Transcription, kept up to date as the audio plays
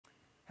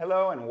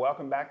Hello and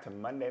welcome back to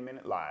Monday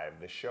Minute Live,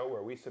 the show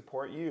where we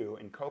support you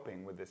in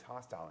coping with this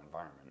hostile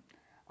environment.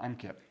 I'm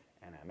Kip.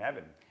 And I'm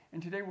Evan.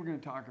 And today we're going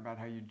to talk about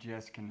how you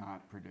just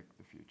cannot predict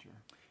the future.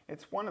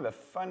 It's one of the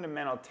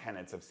fundamental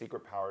tenets of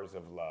Secret Powers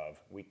of Love.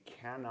 We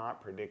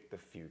cannot predict the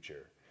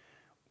future.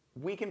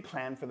 We can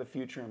plan for the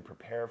future and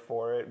prepare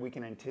for it. We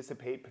can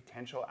anticipate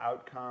potential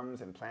outcomes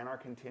and plan our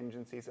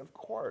contingencies. Of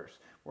course,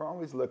 we're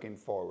always looking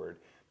forward.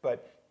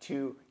 But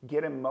to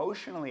get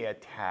emotionally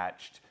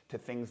attached to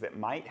things that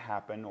might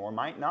happen or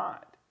might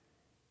not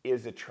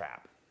is a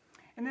trap.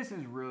 And this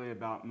is really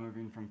about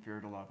moving from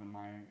fear to love, in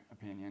my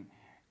opinion.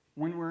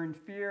 When we're in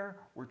fear,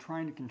 we're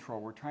trying to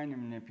control, we're trying to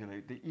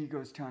manipulate. The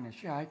ego's telling us,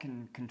 yeah, I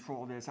can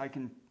control this, I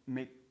can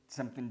make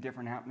something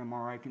different happen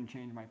tomorrow, I can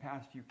change my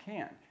past. You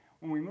can't.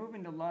 When we move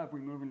into love, we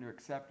move into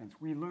acceptance.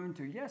 We learn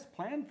to, yes,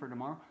 plan for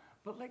tomorrow,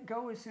 but let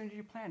go as soon as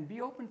you plan.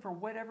 Be open for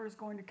whatever is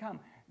going to come.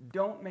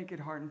 Don't make it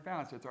hard and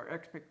fast. It's our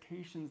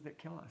expectations that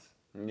kill us.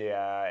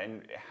 Yeah,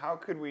 and how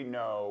could we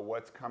know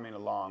what's coming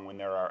along when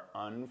there are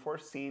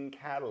unforeseen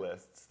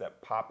catalysts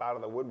that pop out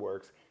of the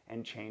woodworks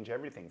and change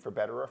everything, for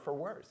better or for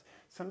worse?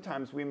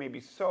 Sometimes we may be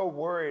so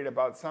worried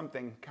about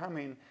something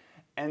coming,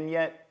 and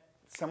yet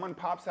someone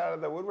pops out of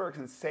the woodworks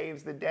and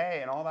saves the day,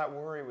 and all that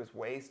worry was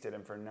wasted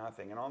and for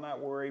nothing. And all that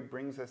worry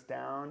brings us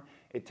down.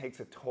 It takes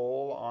a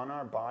toll on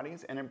our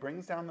bodies, and it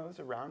brings down those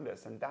around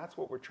us. And that's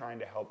what we're trying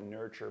to help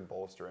nurture,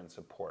 bolster, and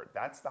support.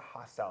 That's the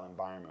hostile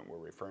environment we're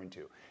referring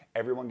to.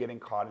 Everyone getting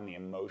caught in the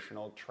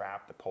emotional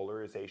trap, the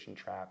polarization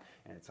trap,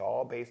 and it's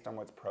all based on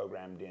what's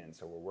programmed in.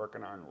 So we're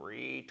working on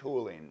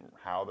retooling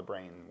how the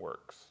brain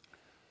works.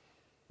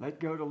 Let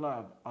go to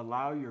love.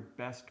 Allow your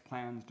best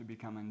plans to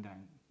become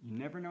undone. You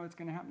never know what's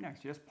going to happen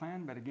next. Just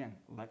plan, but again,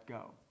 let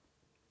go.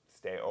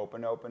 Stay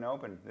open, open,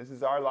 open. This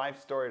is our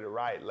life story to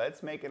write.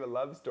 Let's make it a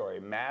love story.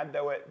 Mad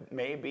though it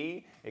may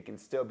be, it can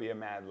still be a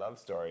mad love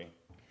story.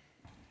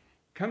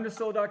 Come to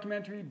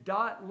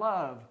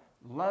souldocumentary.love.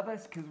 Love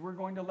us because we're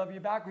going to love you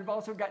back. We've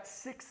also got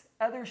 6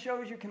 other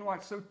shows you can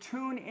watch, so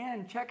tune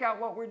in. Check out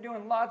what we're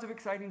doing. Lots of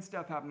exciting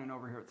stuff happening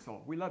over here at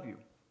Soul. We love you.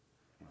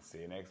 We'll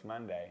see you next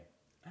Monday.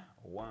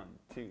 1,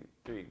 2,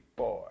 3,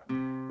 4.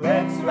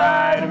 Let's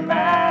write a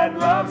mad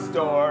love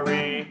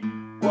story,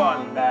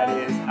 one that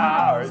is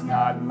ours,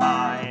 not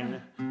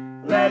mine.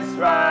 Let's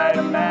write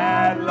a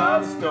mad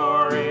love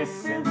story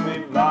since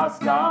we've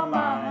lost our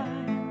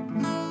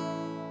minds.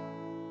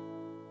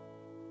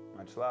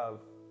 Much love.